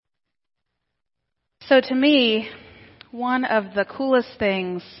So to me, one of the coolest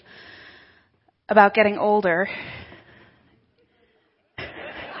things about getting older,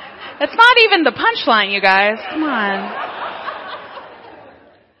 it's not even the punchline, you guys. Come on.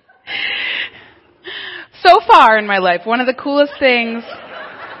 So far in my life, one of the coolest things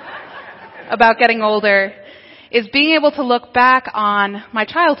about getting older is being able to look back on my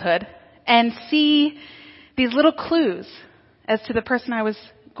childhood and see these little clues as to the person I was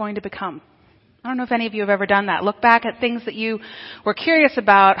going to become. I don't know if any of you have ever done that. Look back at things that you were curious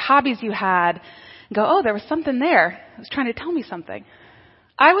about, hobbies you had, and go, oh, there was something there. It was trying to tell me something.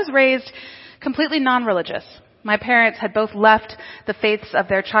 I was raised completely non-religious. My parents had both left the faiths of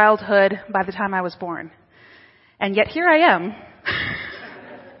their childhood by the time I was born. And yet here I am.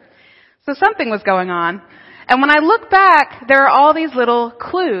 So something was going on. And when I look back, there are all these little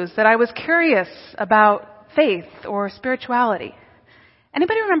clues that I was curious about faith or spirituality.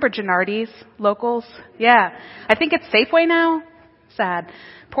 Anybody remember Gennardi's, locals? Yeah. I think it's Safeway now. Sad.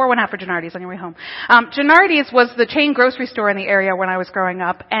 Pour one out for Gennardi's on your way home. Gennardi's was the chain grocery store in the area when I was growing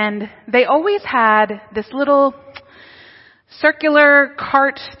up, and they always had this little circular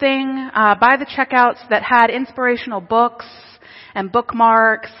cart thing by the checkouts that had inspirational books and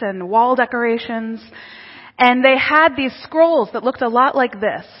bookmarks and wall decorations. And they had these scrolls that looked a lot like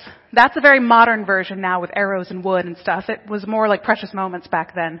this. That's a very modern version now with arrows and wood and stuff. It was more like Precious Moments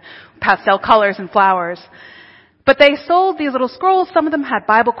back then, pastel colors and flowers. But they sold these little scrolls. Some of them had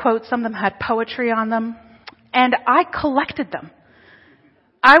Bible quotes. Some of them had poetry on them. And I collected them.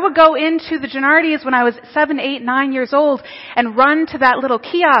 I would go into the Gennardi's when I was 7, 8, 9 years old and run to that little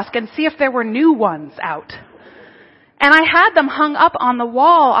kiosk and see if there were new ones out. And I had them hung up on the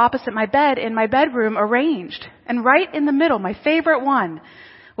wall opposite my bed in my bedroom, arranged. And right in the middle, my favorite one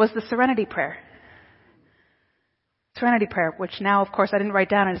was the Serenity Prayer. Serenity Prayer, which now, of course, I didn't write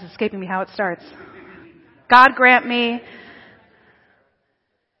down and it's escaping me how it starts. God grant me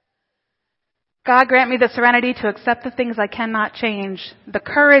the serenity to accept the things I cannot change, the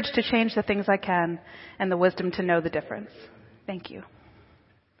courage to change the things I can, and the wisdom to know the difference. Thank you.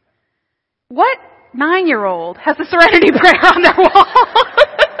 What 9-year-old has the Serenity Prayer on their wall?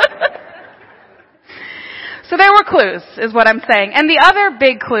 So there were clues, is what I'm saying. And the other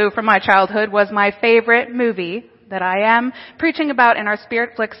big clue from my childhood was my favorite movie that I am preaching about in our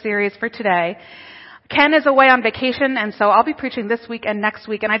SpiritFlix series for today. Ken is away on vacation, and so I'll be preaching this week and next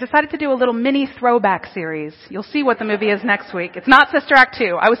week, and I decided to do a little mini throwback series. You'll see what the movie is next week. It's not Sister Act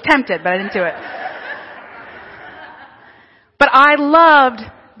 2. I was tempted, but I didn't do it. But I loved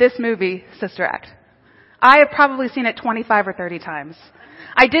this movie, Sister Act. I have probably seen it 25 or 30 times.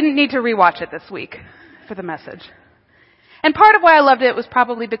 I didn't need to rewatch it this week for the message. And part of why I loved it was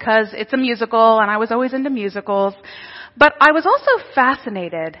probably because it's a musical, and I was always into musicals. But I was also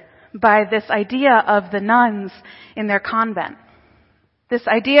fascinated by this idea of the nuns in their convent. This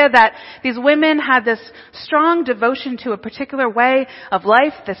idea that these women had this strong devotion to a particular way of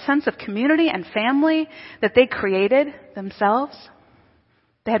life, this sense of community and family that they created themselves.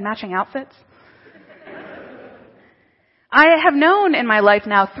 They had matching outfits. I have known in my life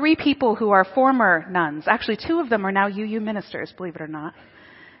now 3 people who are former nuns. Actually, 2 of them are now UU ministers, believe it or not.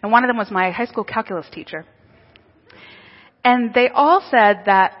 And one of them was my high school calculus teacher. And they all said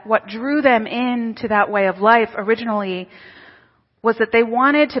that what drew them into that way of life originally was that they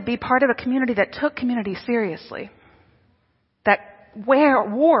wanted to be part of a community that took community seriously, that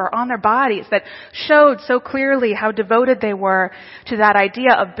wore on their bodies, that showed so clearly how devoted they were to that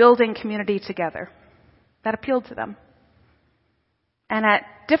idea of building community together. That appealed to them. And at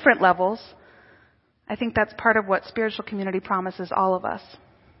different levels, I think that's part of what spiritual community promises all of us.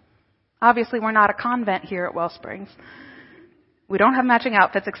 Obviously, we're not a convent here at Wellsprings. We don't have matching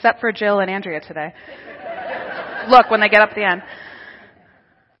outfits except for Jill and Andrea today. Look, when they get up at the end.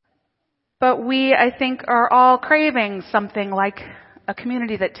 But we, I think, are all craving something like a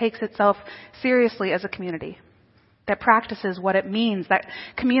community that takes itself seriously as a community, that practices what it means, that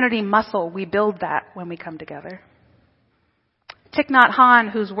community muscle. We build that when we come together. Thich Nhat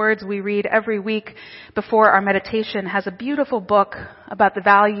Hanh, whose words we read every week before our meditation, has a beautiful book about the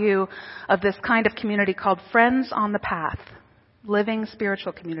value of this kind of community called Friends on the Path, Living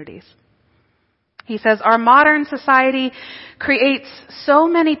Spiritual Communities. He says, our modern society creates so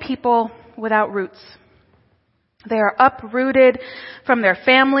many people without roots. They are uprooted from their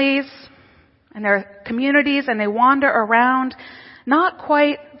families and their communities, and they wander around not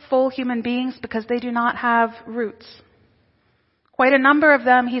quite full human beings because they do not have roots. Quite a number of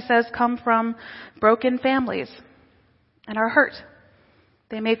them, he says, come from broken families and are hurt.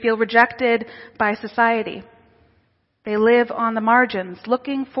 They may feel rejected by society. They live on the margins,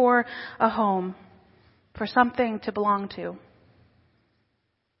 looking for a home, for something to belong to.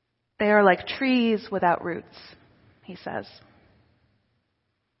 They are like trees without roots, he says.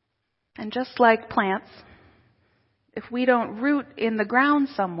 And just like plants, if we don't root in the ground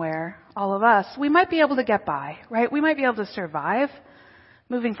somewhere, all of us, we might be able to get by, right? We might be able to survive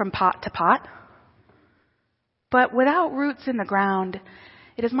moving from pot to pot. But without roots in the ground,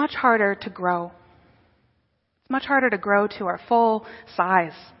 it is much harder to grow. It's much harder to grow to our full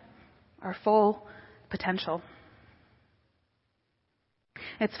size, our full potential.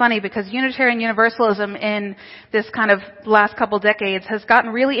 It's funny because Unitarian Universalism in this kind of last couple decades has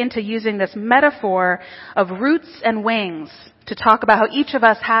gotten really into using this metaphor of roots and wings to talk about how each of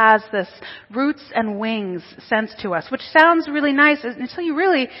us has this roots and wings sense to us, which sounds really nice until you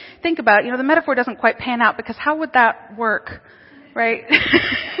really think about it. The metaphor doesn't quite pan out because how would that work, right?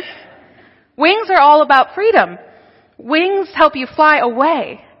 Wings are all about freedom. Wings help you fly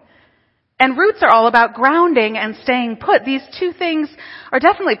away. And roots are all about grounding and staying put. These two things are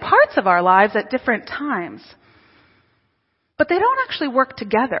definitely parts of our lives at different times. But they don't actually work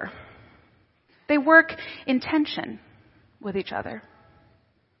together. They work in tension with each other.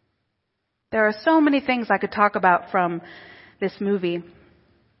 There are so many things I could talk about from this movie.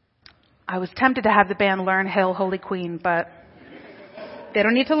 I was tempted to have the band learn Hail Holy Queen, but they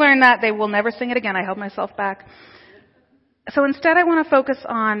don't need to learn that. They will never sing it again. I held myself back. So instead I want to focus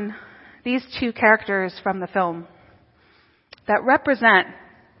on these two characters from the film that represent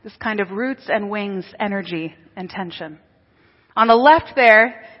this kind of roots and wings energy and tension. On the left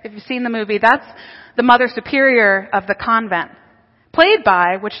there, if you've seen the movie, that's the Mother Superior of the convent, played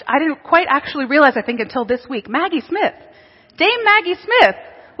by, which I didn't quite actually realize, I think, until this week, Maggie Smith. Dame Maggie Smith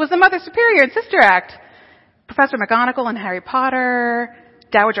was the Mother Superior in Sister Act. Professor McGonagall in Harry Potter,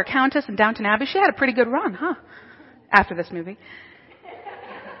 Dowager Countess in Downton Abbey. She had a pretty good run, after this movie.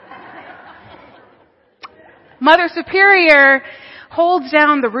 Mother Superior holds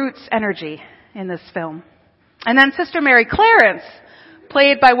down the roots energy in this film. And then Sister Mary Clarence,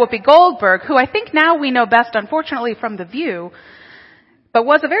 played by Whoopi Goldberg, who I think now we know best, unfortunately, from The View, but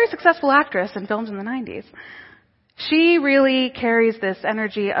was a very successful actress in films in the 90s. She really carries this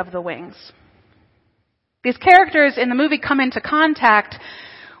energy of the wings. These characters in the movie come into contact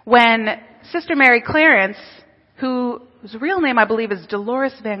when Sister Mary Clarence, whose real name I believe is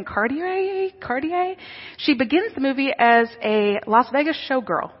Dolores Van Cartier. She begins the movie as a Las Vegas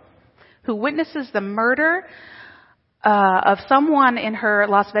showgirl who witnesses the murder of someone in her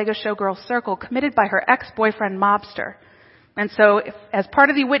Las Vegas showgirl circle committed by her ex-boyfriend mobster. And so as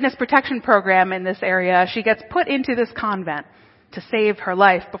part of the witness protection program in this area, she gets put into this convent to save her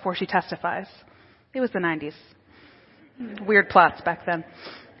life before she testifies. It was the 90s. Weird plots back then.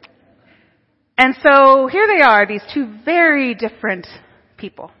 And so here they are, these two very different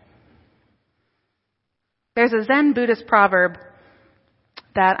people. There's a Zen Buddhist proverb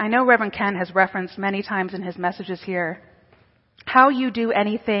that I know Reverend Ken has referenced many times in his messages here. How you do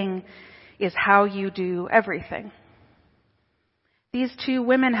anything is how you do everything. These two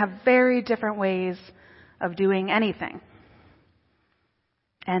women have very different ways of doing anything.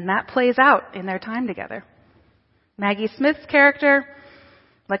 And that plays out in their time together. Maggie Smith's character,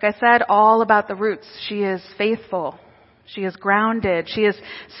 like I said, all about the roots. She is faithful. She is grounded. She is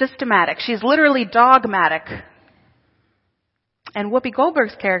systematic. She's literally dogmatic. And Whoopi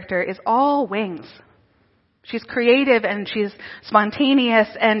Goldberg's character is all wings. She's creative and she's spontaneous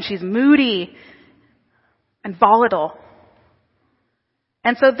and she's moody and volatile.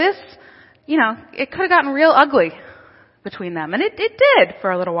 And so this, it could have gotten real ugly between them. And it did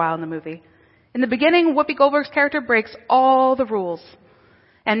for a little while in the movie. In the beginning, Whoopi Goldberg's character breaks all the rules.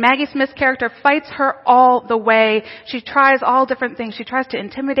 And Maggie Smith's character fights her all the way. She tries all different things. She tries to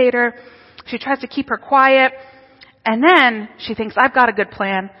intimidate her. She tries to keep her quiet. And then she thinks, I've got a good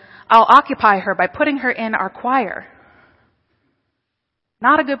plan. I'll occupy her by putting her in our choir.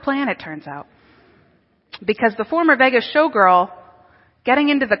 Not a good plan, it turns out. Because the former Vegas showgirl, getting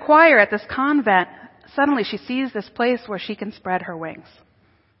into the choir at this convent, suddenly she sees this place where she can spread her wings.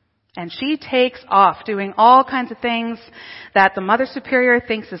 And she takes off doing all kinds of things that the Mother Superior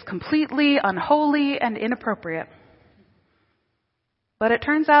thinks is completely unholy and inappropriate. But it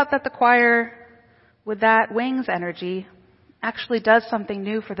turns out that the choir, with that wings energy, actually does something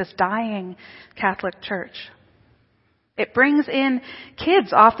new for this dying Catholic Church. It brings in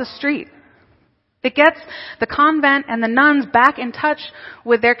kids off the street. It gets the convent and the nuns back in touch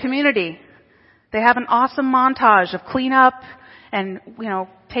with their community. They have an awesome montage of cleanup and,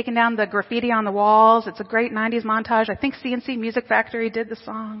 taking down the graffiti on the walls. It's a great 90s montage. I think CNC Music Factory did the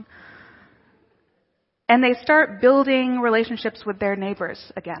song. And they start building relationships with their neighbors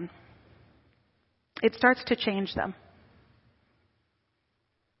again. it starts to change them.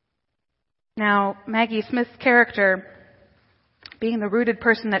 Now, Maggie Smith's character, being the rooted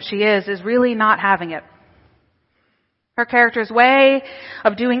person that she is really not having it. Her character's way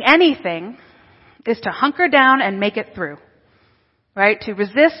of doing anything is to hunker down and make it through. Right? To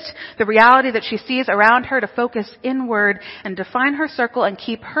resist the reality that she sees around her, to focus inward and define her circle and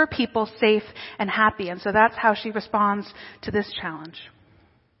keep her people safe and happy. And so that's how she responds to this challenge.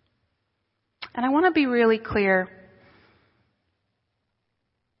 And I want to be really clear.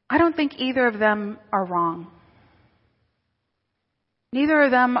 I don't think either of them are wrong. Neither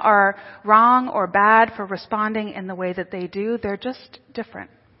of them are wrong or bad for responding in the way that they do. They're just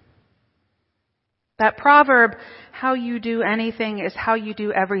different. That proverb, how you do anything is how you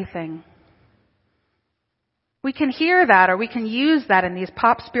do everything. We can hear that, or we can use that in these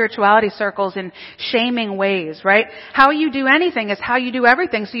pop spirituality circles in shaming ways, right? How you do anything is how you do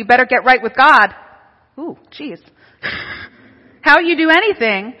everything, so you better get right with God. Ooh, geez. How you do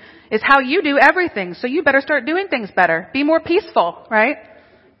anything is how you do everything, so you better start doing things better. Be more peaceful, right?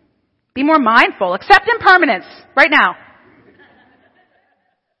 Be more mindful. Accept impermanence right now.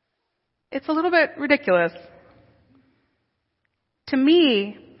 It's a little bit ridiculous. To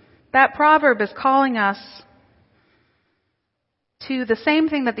me, that proverb is calling us to the same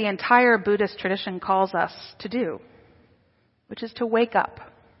thing that the entire Buddhist tradition calls us to do, which is to wake up.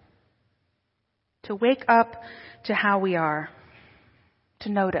 To wake up to how we are. To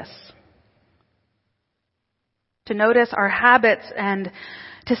notice. To notice our habits and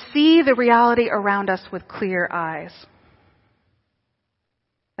to see the reality around us with clear eyes.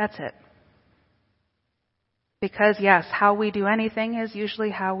 That's it. Because yes, how we do anything is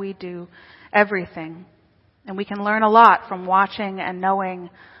usually how we do everything. And we can learn a lot from watching and knowing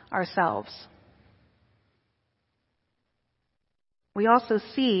ourselves. We also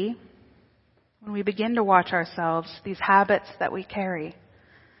see, when we begin to watch ourselves, these habits that we carry.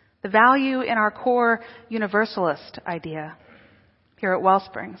 The value in our core universalist idea here at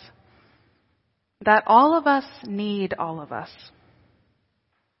Wellsprings. That all of us need all of us.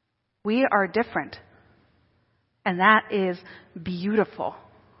 We are different. And that is beautiful.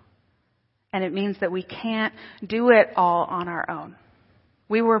 And it means that we can't do it all on our own.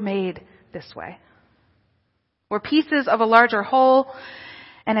 We were made this way. We're pieces of a larger whole.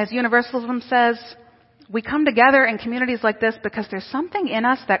 And as universalism says, we come together in communities like this because there's something in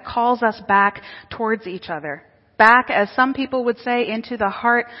us that calls us back towards each other. Back, as some people would say, into the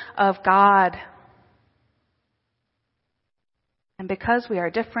heart of God. And because we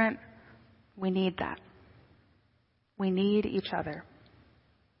are different, we need that. We need each other.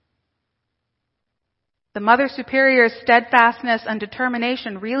 The Mother Superior's steadfastness and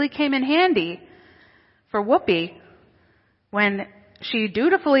determination really came in handy for Whoopi when she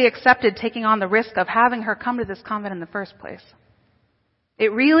dutifully accepted taking on the risk of having her come to this convent in the first place.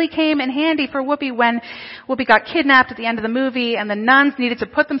 It really came in handy for Whoopi when Whoopi got kidnapped at the end of the movie and the nuns needed to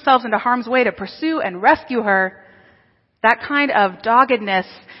put themselves into harm's way to pursue and rescue her. That kind of doggedness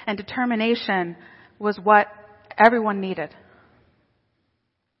and determination was what everyone needed.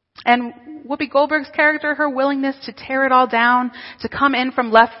 And Whoopi Goldberg's character, her willingness to tear it all down, to come in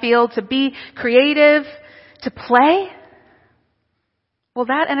from left field, to be creative, to play, well,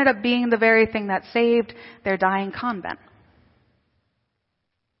 that ended up being the very thing that saved their dying convent.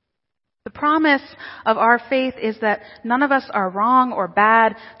 The promise of our faith is that none of us are wrong or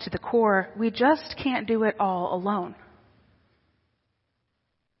bad to the core. We just can't do it all alone.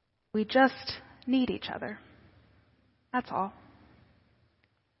 We just need each other. That's all.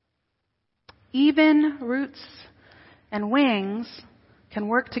 Even roots and wings can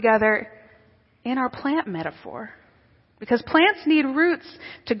work together in our plant metaphor. Because plants need roots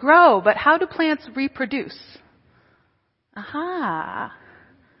to grow, but how do plants reproduce?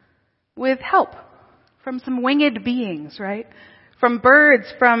 With help from some winged beings, right? From birds,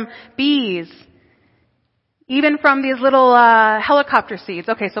 from bees, even from these little helicopter seeds.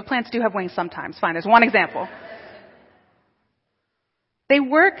 Okay, so plants do have wings sometimes. Fine, there's one example. They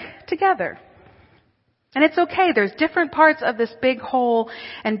work together. And it's okay. There's different parts of this big whole,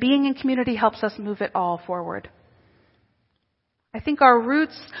 and being in community helps us move it all forward. I think our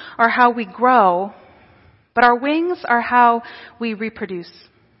roots are how we grow, but our wings are how we reproduce.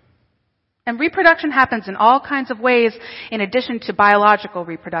 And reproduction happens in all kinds of ways in addition to biological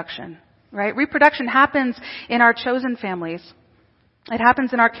reproduction, right? Reproduction happens in our chosen families. It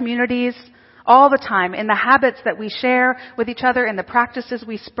happens in our communities all the time, in the habits that we share with each other, in the practices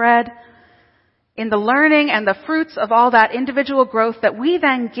we spread, in the learning and the fruits of all that individual growth that we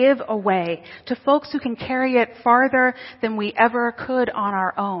then give away to folks who can carry it farther than we ever could on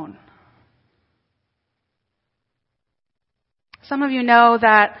our own. Some of you know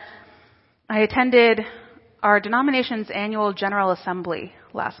that I attended our denomination's annual General Assembly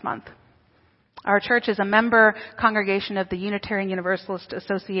last month. Our church is a member congregation of the Unitarian Universalist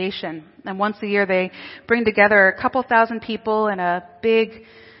Association, and once a year they bring together a couple thousand people in a big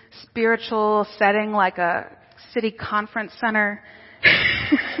spiritual setting like a city conference center.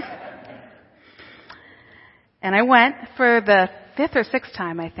 And I went for the 5th or 6th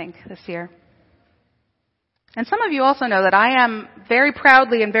time, I think, this year. And some of you also know that I am very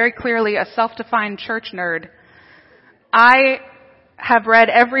proudly and very clearly a self-defined church nerd. I have read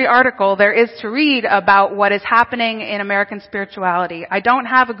every article there is to read about what is happening in American spirituality. I don't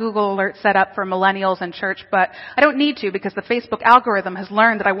have a Google alert set up for millennials and church, but I don't need to because the Facebook algorithm has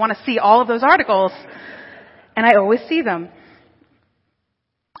learned that I want to see all of those articles. And I always see them.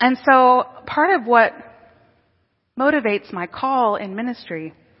 And so part of what motivates my call in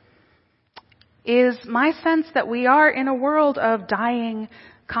ministry is my sense that we are in a world of dying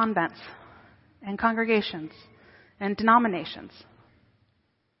convents and congregations and denominations,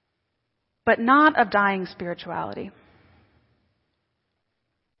 but not of dying spirituality.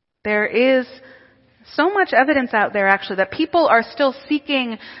 There is so much evidence out there, actually, that people are still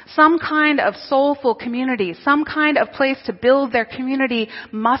seeking some kind of soulful community, some kind of place to build their community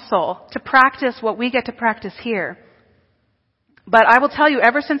muscle, to practice what we get to practice here. But I will tell you,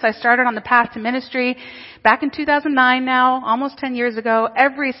 ever since I started on the path to ministry, back in 2009 now, almost 10 years ago,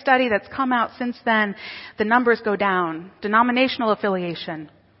 every study that's come out since then, the numbers go down. Denominational affiliation,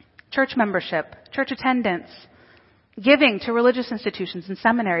 church membership, church attendance, giving to religious institutions and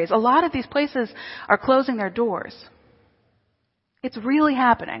seminaries. A lot of these places are closing their doors. It's really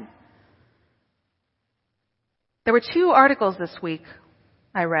happening. There were 2 articles this week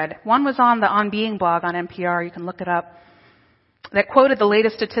I read. One was on the On Being blog on NPR. You can look it up. That quoted the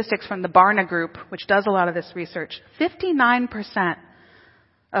latest statistics from the Barna Group, which does a lot of this research. 59%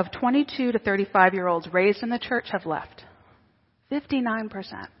 of 22 to 35-year-olds raised in the church have left.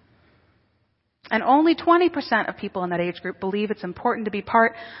 59%. And only 20% of people in that age group believe it's important to be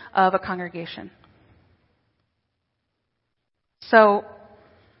part of a congregation. So,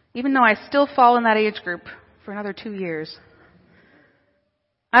 even though I still fall in that age group for another 2 years,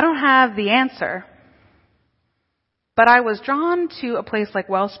 I don't have the answer. But I was drawn to a place like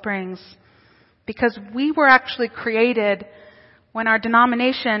Wellsprings because we were actually created when our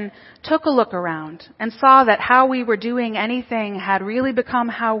denomination took a look around and saw that how we were doing anything had really become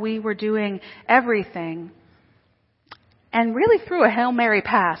how we were doing everything, and really threw a Hail Mary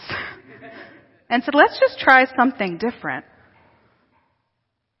pass and said, let's just try something different.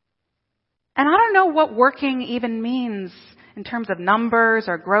 And I don't know what working even means in terms of numbers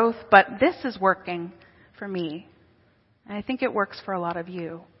or growth, but this is working for me. And I think it works for a lot of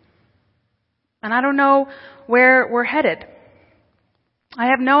you. And I don't know where we're headed. I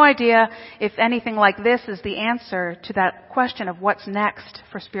have no idea if anything like this is the answer to that question of what's next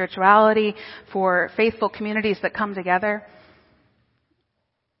for spirituality, for faithful communities that come together.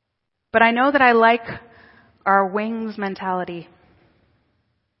 But I know that I like our wings mentality.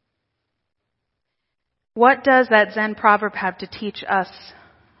 What does that Zen proverb have to teach us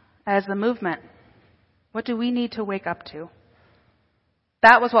as the movement? What do we need to wake up to?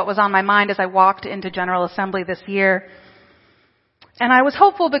 That was what was on my mind as I walked into General Assembly this year. And I was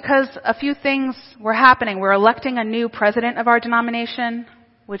hopeful because a few things were happening. We're electing a new president of our denomination,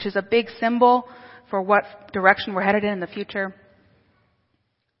 which is a big symbol for what direction we're headed in the future.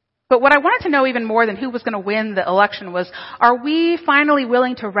 But what I wanted to know even more than who was going to win the election was, are we finally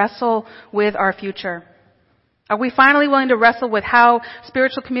willing to wrestle with our future? Are we finally willing to wrestle with how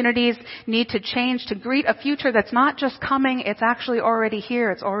spiritual communities need to change to greet a future that's not just coming, it's actually already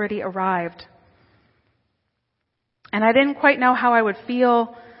here, it's already arrived? And I didn't quite know how I would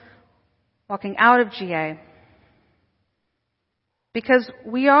feel walking out of GA. Because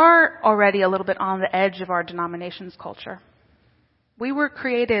we are already a little bit on the edge of our denomination's culture. We were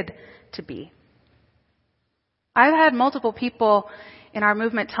created to be. I've had multiple people in our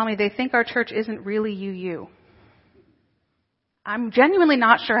movement tell me they think our church isn't really UU. I'm genuinely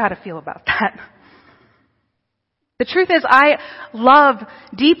not sure how to feel about that. The truth is, I love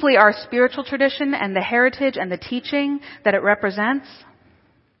deeply our spiritual tradition and the heritage and the teaching that it represents.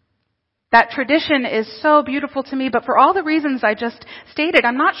 That tradition is so beautiful to me, but for all the reasons I just stated,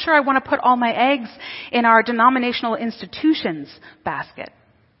 I'm not sure I want to put all my eggs in our denominational institutions basket.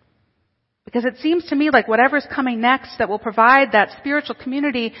 Because it seems to me like whatever's coming next that will provide that spiritual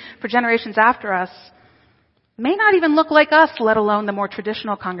community for generations after us may not even look like us, let alone the more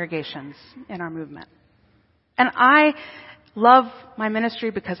traditional congregations in our movement. And I love my ministry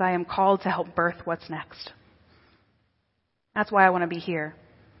because I am called to help birth what's next. That's why I want to be here.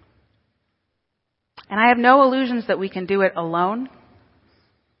 And I have no illusions that we can do it alone.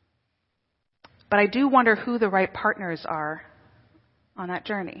 But I do wonder who the right partners are on that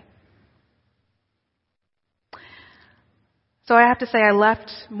journey. So I have to say I left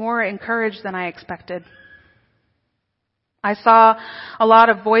more encouraged than I expected. I saw a lot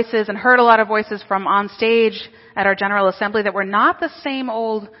of voices and heard a lot of voices from on stage at our General Assembly that were not the same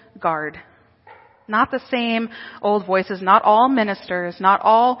old guard. Not the same old voices, not all ministers, not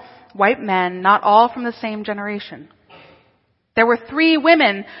all white men, not all from the same generation. There were 3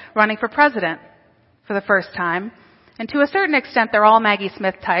 women running for president for the first time. And to a certain extent, they're all Maggie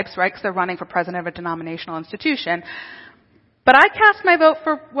Smith types, right? Because they're running for president of a denominational institution. But I cast my vote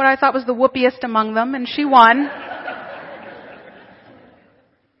for what I thought was the whoopiest among them, and she won.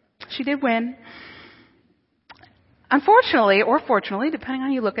 She did win. Unfortunately, or fortunately, depending on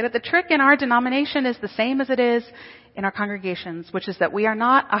how you look at it, the trick in our denomination is the same as it is in our congregations, which is that we are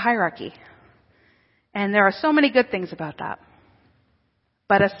not a hierarchy. And there are so many good things about that.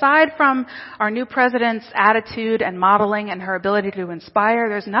 But aside from our new president's attitude and modeling and her ability to inspire,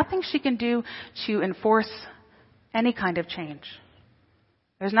 there's nothing she can do to enforce any kind of change.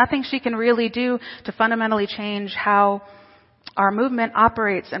 There's nothing she can really do to fundamentally change how our movement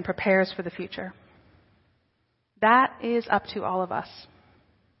operates and prepares for the future. That is up to all of us.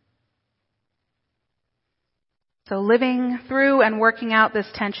 So living through and working out this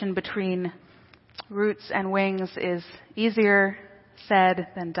tension between roots and wings is easier said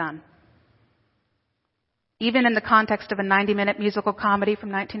than done. Even in the context of a 90-minute musical comedy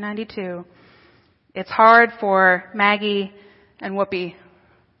from 1992, it's hard for Maggie and Whoopi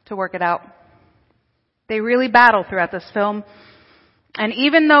to work it out. They really battle throughout this film. And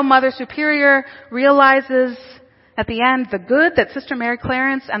even though Mother Superior realizes at the end the good that Sister Mary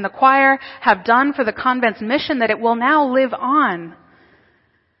Clarence and the choir have done for the convent's mission, that it will now live on,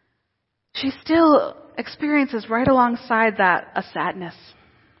 she still experiences right alongside that a sadness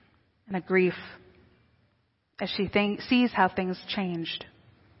and a grief as she sees how things changed.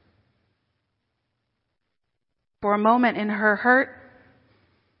 For a moment in her hurt,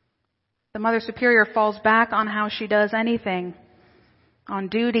 the Mother Superior falls back on how she does anything, on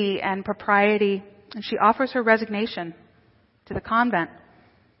duty and propriety, and she offers her resignation to the convent.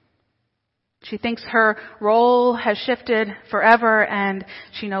 She thinks her role has shifted forever and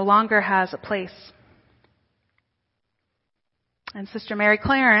she no longer has a place. And Sister Mary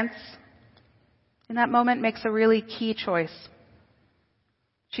Clarence, in that moment, makes a really key choice.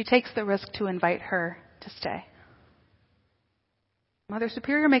 She takes the risk to invite her to stay. Mother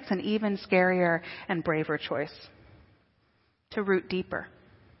Superior makes an even scarier and braver choice, to root deeper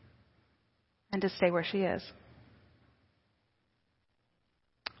and to stay where she is.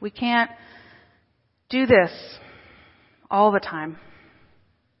 We can't do this all the time.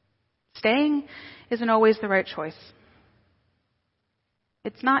 Staying isn't always the right choice.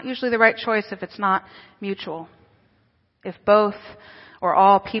 It's not usually the right choice if it's not mutual. If both or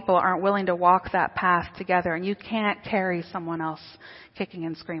all people aren't willing to walk that path together, and you can't carry someone else kicking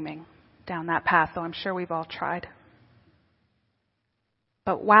and screaming down that path, though I'm sure we've all tried.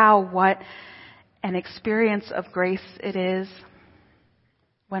 But wow, what an experience of grace it is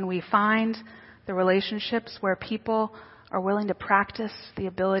when we find the relationships where people are willing to practice the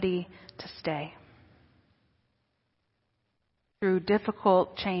ability to stay. Through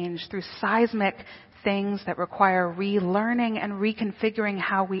difficult change, through seismic things that require relearning and reconfiguring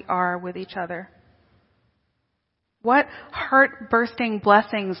how we are with each other. What heart-bursting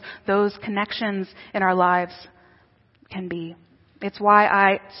blessings those connections in our lives can be. It's why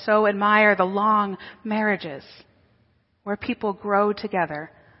I so admire the long marriages where people grow together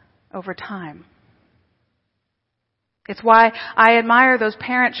over time. It's why I admire those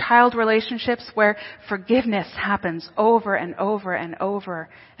parent-child relationships where forgiveness happens over and over and over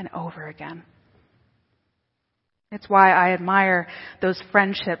and over again. It's why I admire those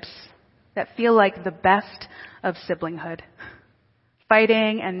friendships that feel like the best of siblinghood.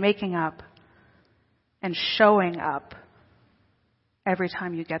 Fighting and making up and showing up every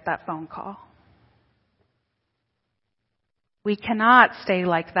time you get that phone call. We cannot stay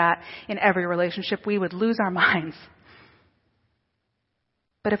like that in every relationship. We would lose our minds.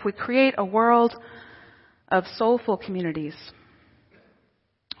 But if we create a world of soulful communities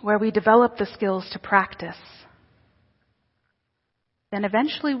where we develop the skills to practice, then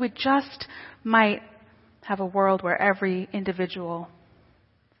eventually we just might have a world where every individual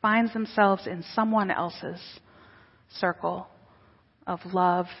finds themselves in someone else's circle of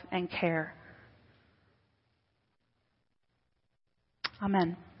love and care.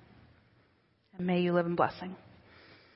 Amen. And may you live in blessing.